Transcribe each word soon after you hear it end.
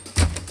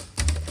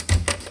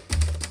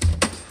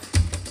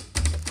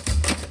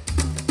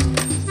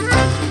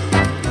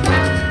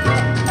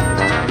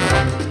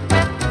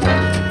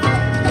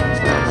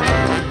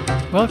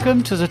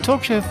Welcome to the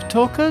Talk Show for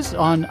Talkers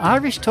on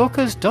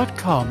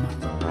irishtalkers.com.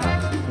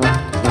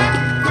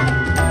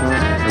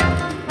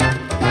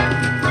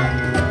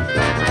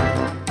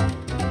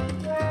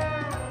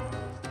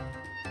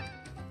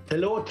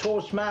 Hello,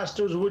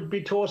 Toastmasters,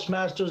 would-be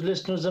Toastmasters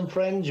listeners and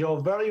friends.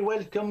 You're very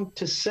welcome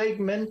to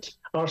segment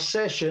or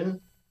session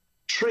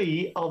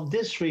 3 of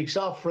this week's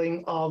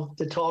offering of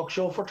the Talk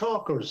Show for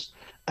Talkers.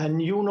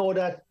 And you know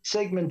that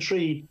segment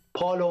 3,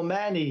 Paul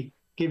O'Mahony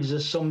gives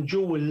us some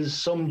jewels,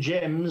 some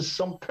gems,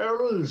 some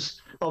pearls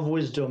of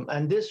wisdom.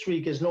 And this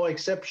week is no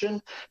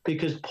exception,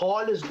 because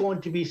Paul is going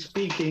to be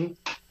speaking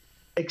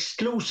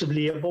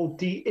exclusively about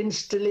the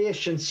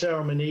installation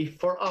ceremony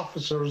for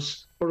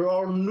officers, for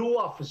our new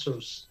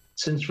officers,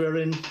 since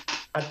we're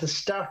at the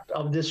start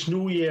of this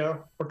new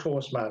year for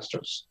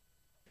Toastmasters.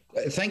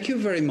 Thank you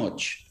very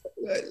much.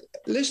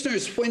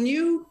 Listeners, when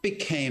you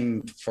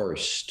became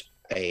first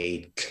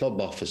a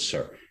club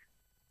officer,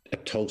 a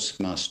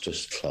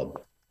Toastmasters club,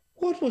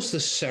 what was the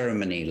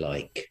ceremony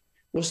like?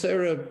 Was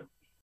there a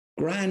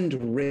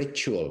grand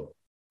ritual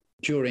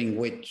during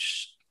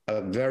which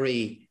a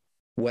very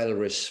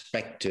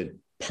well-respected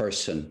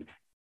person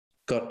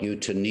got you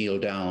to kneel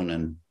down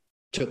and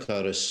took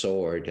out a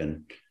sword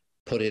and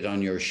put it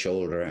on your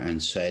shoulder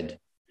and said,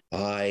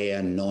 "I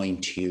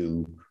anoint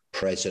you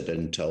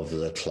president of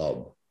the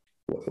club"?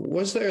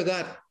 Was there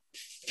that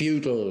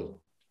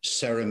feudal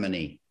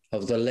ceremony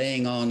of the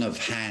laying on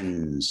of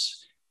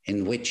hands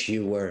in which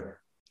you were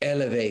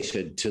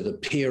elevated to the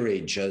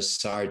peerage as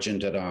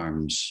sergeant at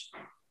arms?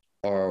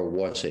 Or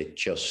was it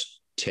just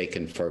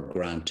taken for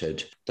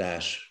granted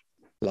that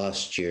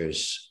last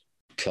year's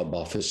club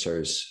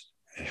officers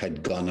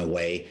had gone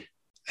away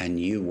and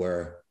you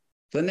were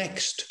the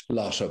next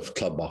lot of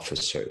club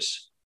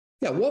officers?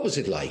 Yeah, what was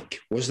it like?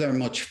 Was there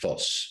much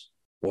fuss?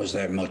 Was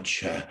there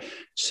much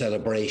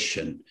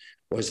celebration?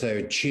 Was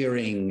there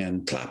cheering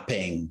and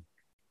clapping?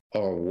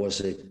 Or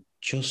was it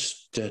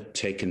just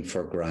taken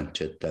for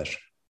granted that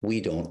we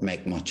don't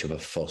make much of a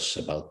fuss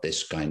about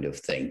this kind of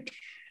thing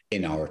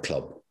in our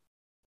club?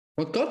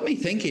 What got me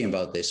thinking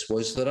about this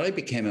was that I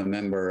became a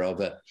member of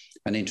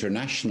an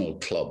international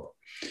club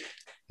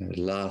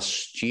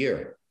last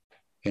year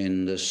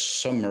in the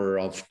summer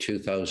of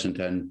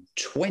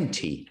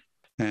 2020.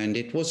 And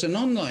it was an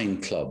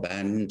online club,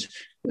 and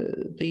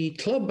the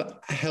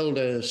club held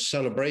a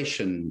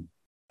celebration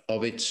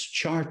of its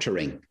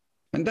chartering.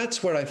 And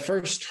that's where I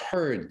first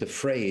heard the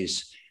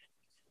phrase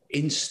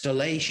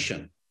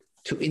installation,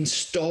 to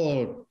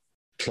install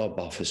club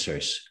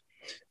officers.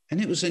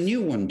 And it was a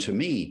new one to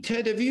me.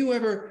 Ted, have you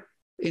ever,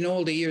 in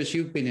all the years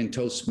you've been in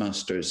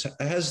Toastmasters,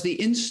 has the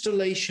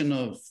installation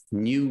of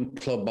new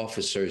club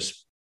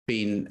officers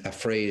been a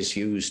phrase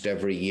used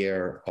every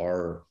year,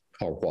 or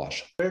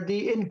what? Where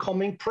the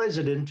incoming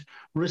president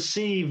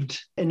received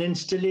an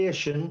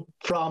installation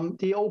from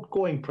the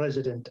outgoing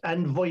president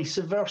and vice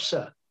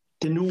versa.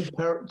 The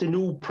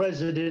new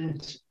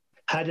president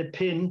had a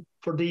pin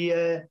for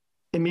the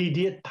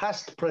immediate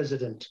past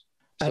president.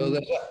 So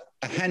there's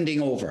a handing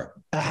over.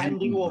 A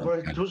handing over.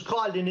 It was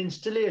called an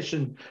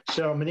installation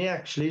ceremony,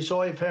 actually,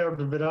 so I've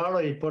heard of it all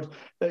right, but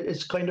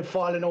it's kind of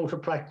fallen out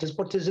of practice,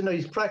 but it's a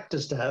nice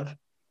practice to have.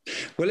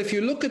 Well, if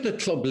you look at the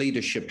Club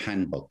Leadership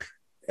Handbook,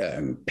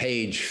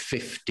 page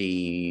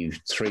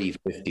 53,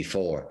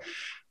 54,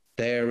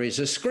 there is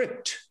a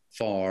script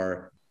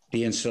for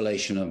the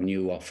installation of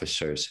new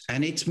officers,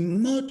 and it's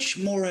much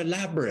more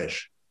elaborate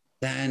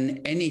than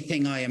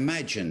anything I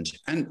imagined.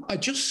 And I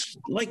just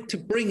like to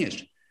bring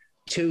it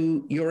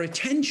to your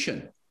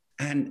attention.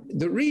 And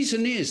the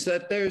reason is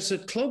that there's a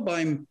club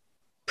I'm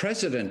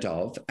president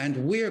of,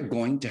 and we're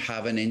going to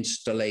have an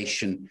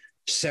installation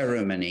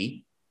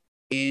ceremony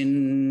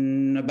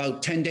in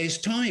about 10 days'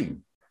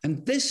 time.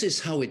 And this is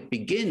how it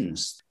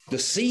begins. The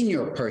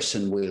senior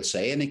person will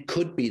say, and it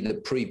could be the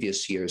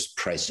previous year's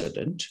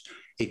president,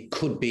 it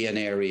could be an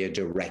area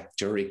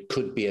director, it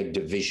could be a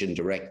division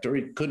director,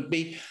 it could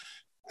be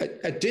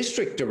a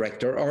district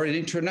director or an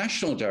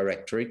international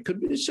director. It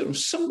could be sort of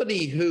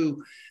somebody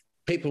who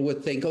people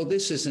would think, oh,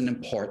 this is an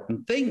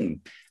important thing.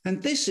 And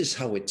this is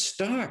how it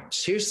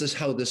starts. Here's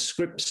how the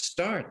script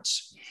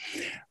starts.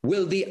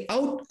 Will the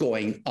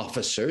outgoing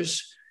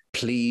officers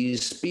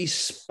please be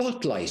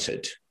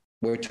spotlighted?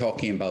 We're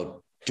talking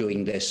about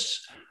doing this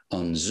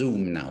on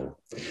Zoom now.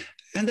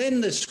 And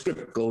then the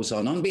script goes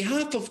on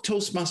behalf of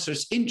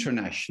Toastmasters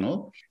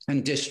International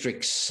and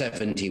District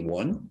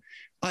 71,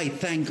 I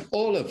thank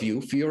all of you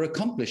for your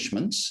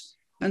accomplishments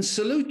and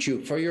salute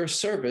you for your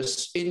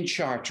service in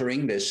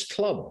chartering this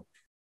club.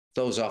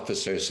 Those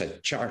officers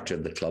had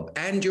chartered the club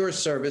and your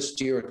service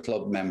to your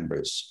club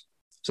members.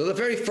 So the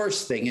very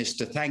first thing is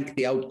to thank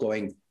the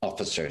outgoing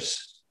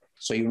officers.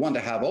 So you want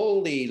to have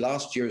all the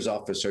last year's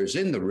officers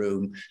in the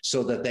room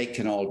so that they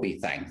can all be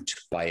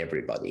thanked by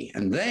everybody.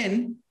 And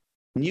then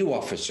new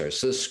officers.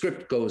 So the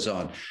script goes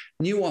on.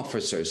 New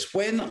officers,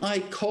 when I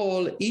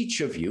call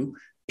each of you,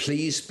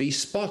 please be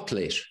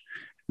spotlit.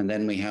 And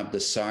then we have the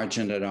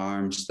sergeant at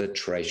arms, the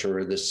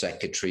treasurer, the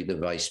secretary, the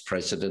vice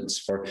presidents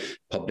for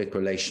public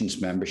relations,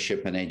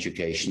 membership and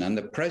education, and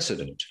the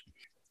president.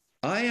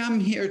 I am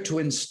here to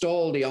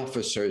install the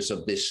officers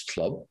of this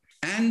club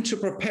and to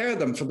prepare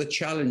them for the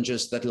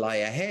challenges that lie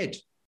ahead.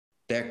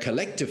 Their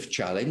collective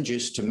challenge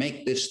is to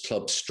make this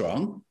club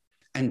strong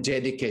and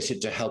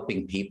dedicated to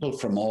helping people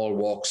from all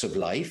walks of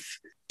life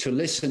to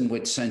listen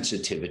with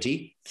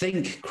sensitivity,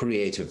 think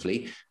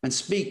creatively, and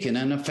speak in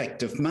an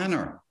effective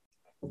manner.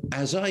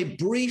 As I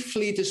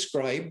briefly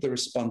describe the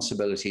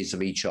responsibilities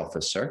of each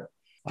officer,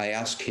 I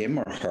ask him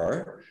or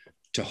her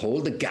to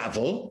hold the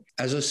gavel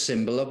as a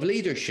symbol of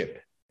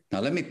leadership. Now,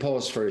 let me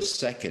pause for a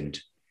second.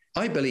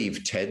 I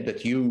believe, Ted,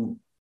 that you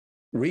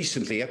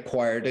recently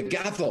acquired a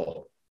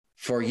gavel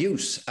for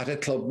use at a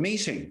club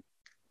meeting.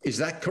 Is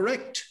that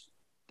correct?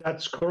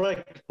 That's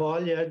correct,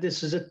 Paul. Yeah,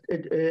 this is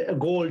a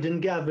golden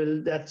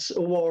gavel that's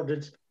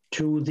awarded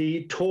to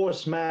the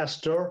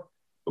Toastmaster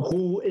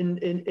who, in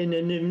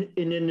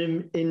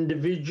an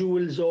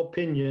individual's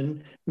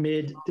opinion,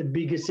 made the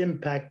biggest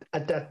impact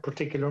at that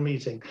particular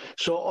meeting.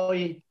 So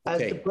I, as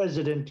the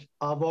president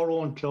of our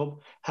own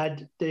club,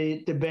 had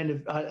the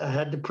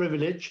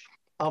privilege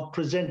of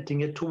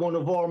presenting it to one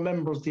of our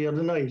members the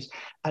other night.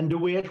 And the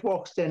way it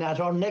works then,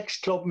 at our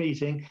next club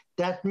meeting,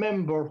 that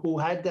member who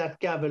had that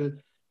gavel,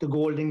 the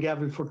golden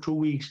gavel for 2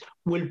 weeks,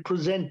 will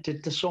present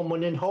it to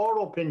someone in her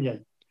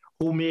opinion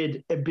who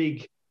made a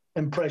big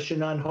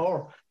impression on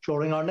her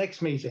during our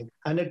next meeting.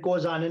 And it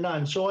goes on and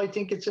on. So I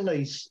think it's a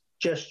nice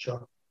gesture.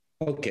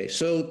 Okay,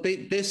 so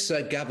this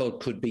gavel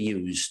could be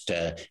used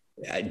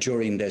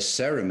during this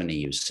ceremony,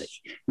 you see.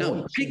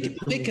 Now,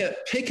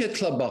 pick a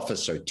club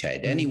officer,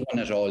 Ted, anyone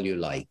at all you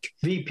like.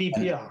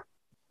 VPPR.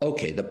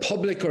 Okay, the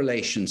public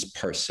relations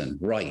person,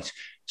 right.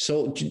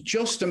 So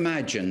just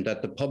imagine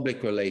that the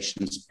public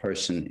relations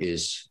person name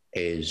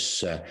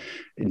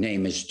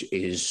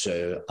is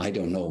I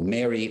don't know,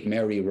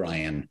 Mary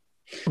Ryan.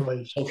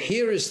 Right. So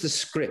here is the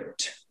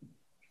script.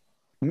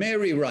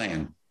 Mary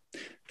Ryan,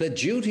 the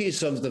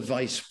duties of the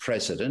Vice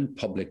President,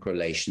 Public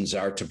Relations,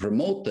 are to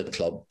promote the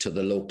club to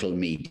the local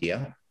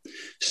media,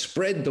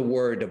 spread the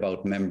word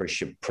about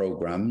membership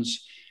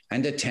programs,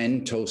 and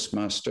attend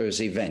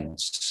Toastmasters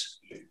events.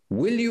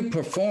 Will you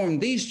perform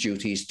these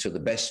duties to the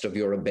best of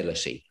your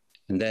ability?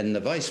 And then the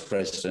Vice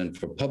President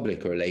for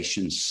Public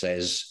Relations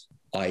says,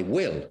 I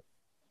will.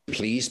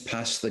 Please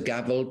pass the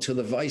gavel to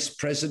the Vice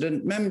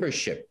President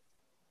membership.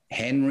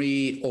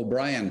 Henry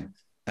O'Brien,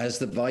 as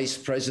the Vice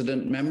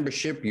President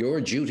membership, your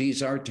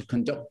duties are to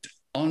conduct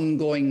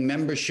ongoing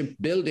membership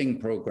building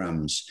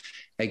programs,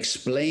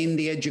 explain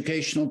the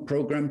educational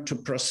program to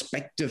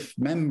prospective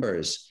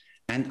members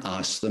and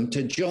ask them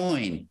to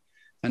join,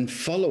 and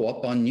follow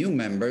up on new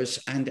members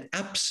and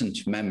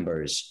absent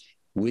members.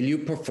 Will you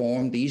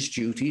perform these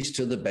duties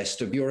to the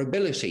best of your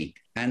ability?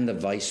 And the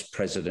Vice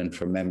President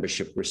for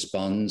membership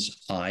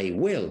responds, I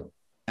will.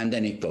 And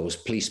then it goes,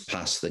 please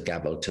pass the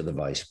gavel to the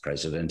Vice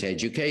President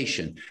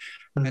Education.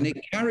 And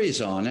it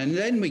carries on. And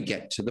then we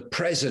get to the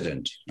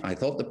President. I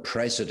thought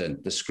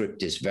the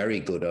script is very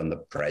good on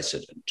the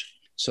President.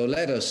 So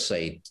let us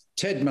say,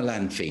 Ted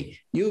Melanphy,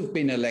 you've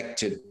been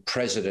elected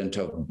President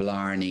of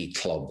Blarney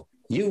Club.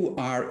 You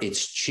are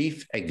its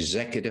Chief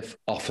Executive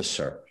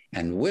Officer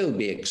and will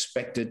be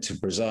expected to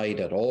preside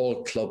at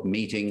all club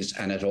meetings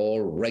and at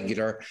all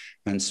regular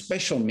and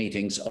special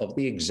meetings of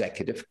the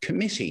Executive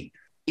Committee.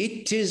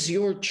 It is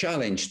your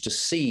challenge to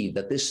see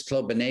that this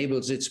club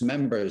enables its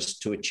members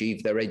to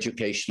achieve their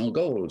educational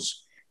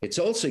goals. It's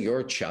also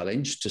your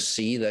challenge to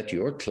see that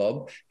your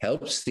club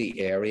helps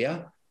the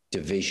area,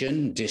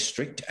 division,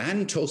 district,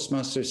 and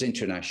Toastmasters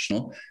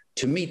International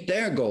to meet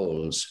their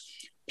goals.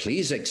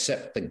 Please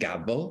accept the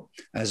gavel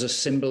as a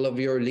symbol of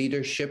your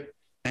leadership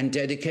and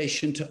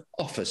dedication to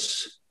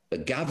office. The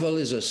gavel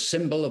is a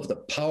symbol of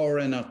the power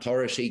and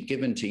authority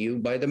given to you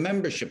by the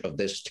membership of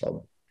this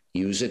club.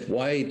 Use it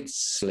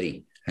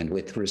wisely and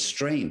with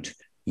restraint.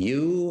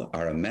 You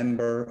are a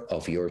member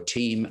of your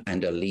team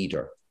and a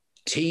leader.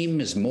 Team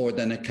is more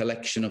than a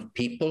collection of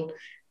people.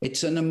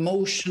 It's an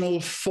emotional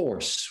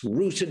force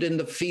rooted in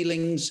the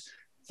feelings,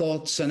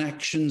 thoughts, and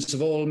actions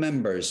of all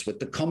members with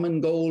the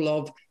common goal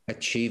of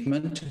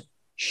achievement,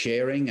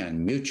 sharing,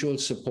 and mutual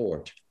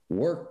support.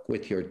 Work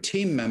with your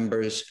team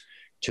members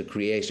to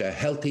create a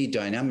healthy,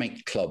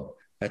 dynamic club,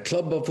 a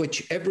club of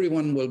which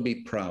everyone will be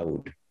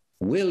proud.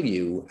 Will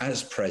you,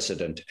 as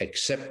president,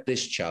 accept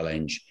this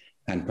challenge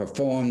and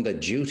perform the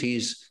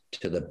duties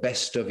to the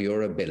best of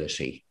your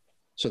ability?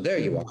 So there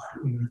you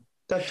are.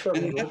 That's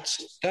very good.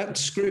 That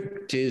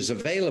script is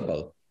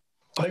available.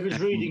 I was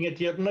reading it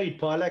the other night,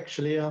 Paul,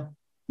 actually.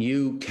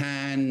 You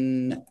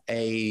can,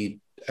 a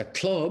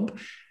club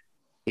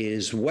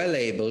is well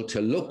able to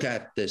look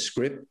at the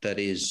script that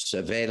is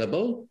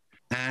available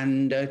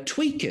and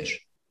tweak it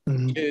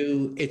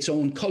to its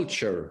own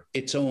culture,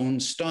 its own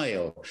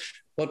style.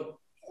 But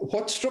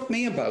what struck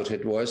me about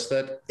it was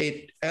that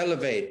it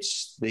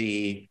elevates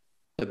the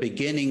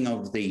beginning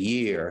of the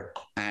year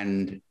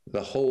and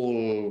the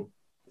whole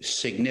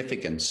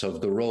significance of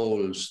the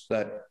roles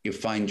that you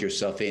find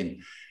yourself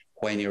in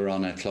when you're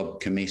on a club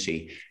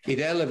committee. It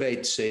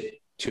elevates it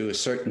to a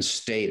certain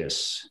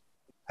status,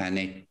 and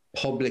it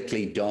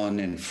publicly done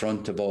in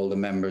front of all the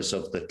members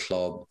of the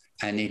club.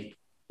 and it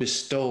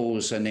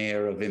bestows an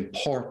air of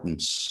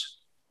importance,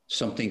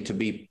 something to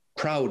be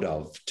proud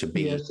of, to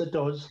be yes, it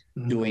does.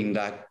 doing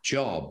that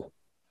job.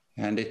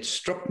 And it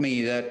struck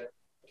me that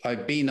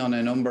I've been on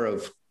a number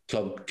of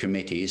club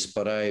committees,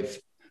 but I've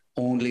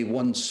only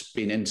once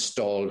been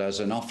installed as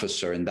an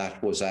officer, and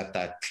that was at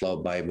that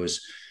club I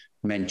was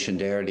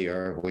mentioned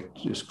earlier,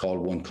 which is called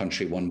One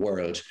Country, One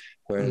World,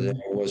 where there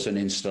was an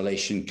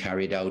installation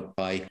carried out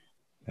by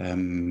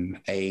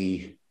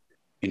a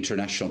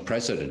international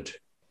president.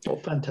 Oh,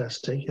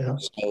 fantastic! Yeah.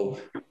 So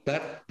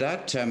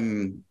that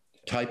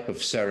type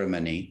of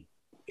ceremony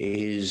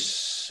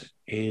is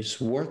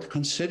worth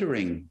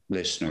considering,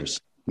 listeners.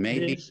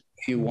 Maybe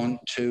if you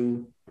want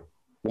to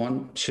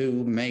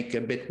make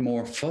a bit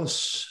more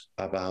fuss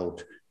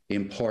about the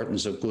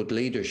importance of good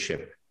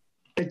leadership.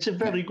 It's a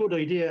very good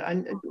idea.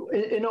 And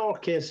in our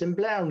case, in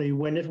Blarney,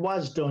 when it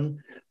was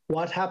done,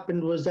 what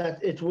happened was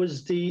that it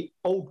was the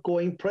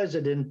outgoing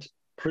president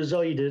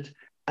presided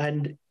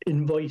and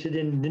invited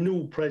in the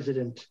new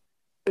president.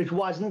 It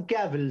wasn't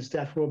gavels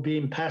that were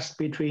being passed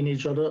between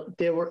each other.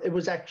 It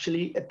was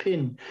actually a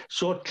pin.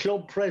 So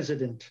club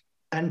president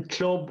and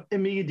club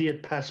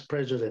immediate past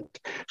president.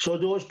 So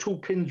those two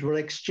pins were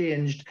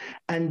exchanged,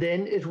 and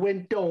then it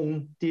went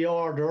down the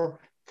order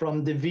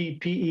from the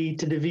VPE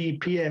to the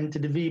VPM to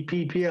the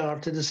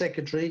VPPR to the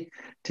secretary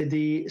to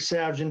the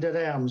sergeant at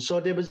arms. So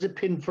there was a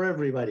pin for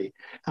everybody.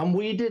 And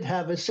we did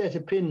have a set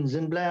of pins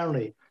in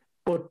Blarney,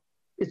 but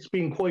it's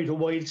been quite a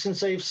while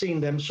since I've seen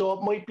them. So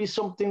it might be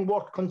something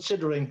worth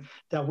considering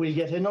that we'll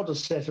get another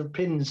set of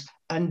pins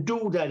and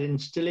do that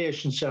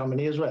installation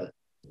ceremony as well.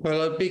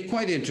 Well, I'd be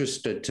quite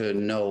interested to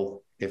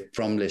know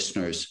from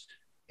listeners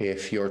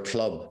if your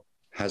club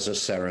has a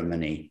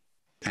ceremony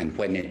and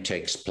when it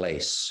takes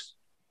place,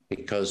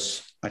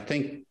 because I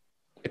think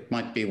it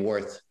might be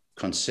worth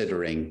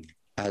considering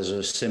as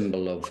a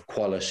symbol of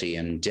quality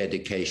and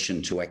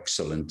dedication to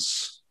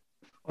excellence.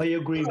 I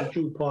agree with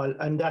you, Paul,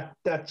 and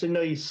that's a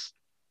nice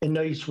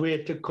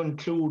way to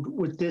conclude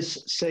with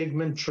this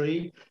segment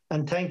 3.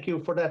 And thank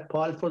you for that,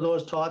 Paul, for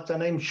those thoughts.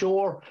 And I'm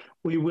sure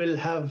we will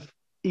have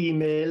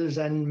emails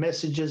and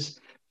messages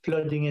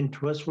flooding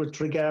into us with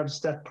regards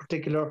to that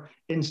particular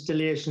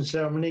installation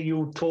ceremony.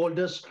 You told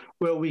us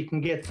where we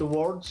can get the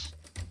words.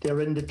 They're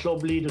in the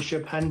Club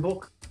Leadership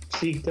Handbook.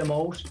 Seek them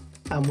out.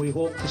 And we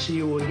hope to see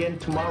you again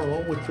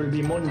tomorrow, which will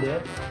be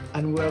Monday.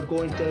 And we're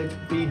going to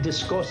be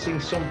discussing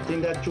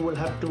something that you will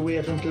have to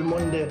wait until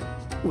Monday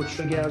with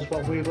regards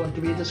what we're going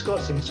to be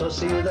discussing. So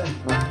see you then.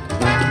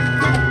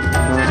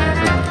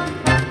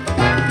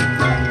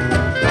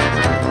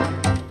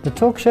 The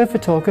Talk Show for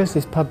Talkers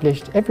is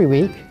published every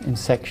week in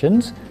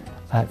sections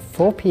at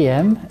 4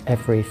 p.m.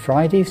 every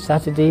Friday,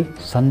 Saturday,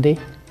 Sunday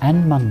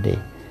and Monday.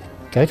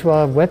 Go to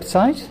our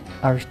website,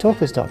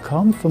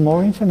 irishtalkers.com, for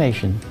more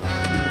information.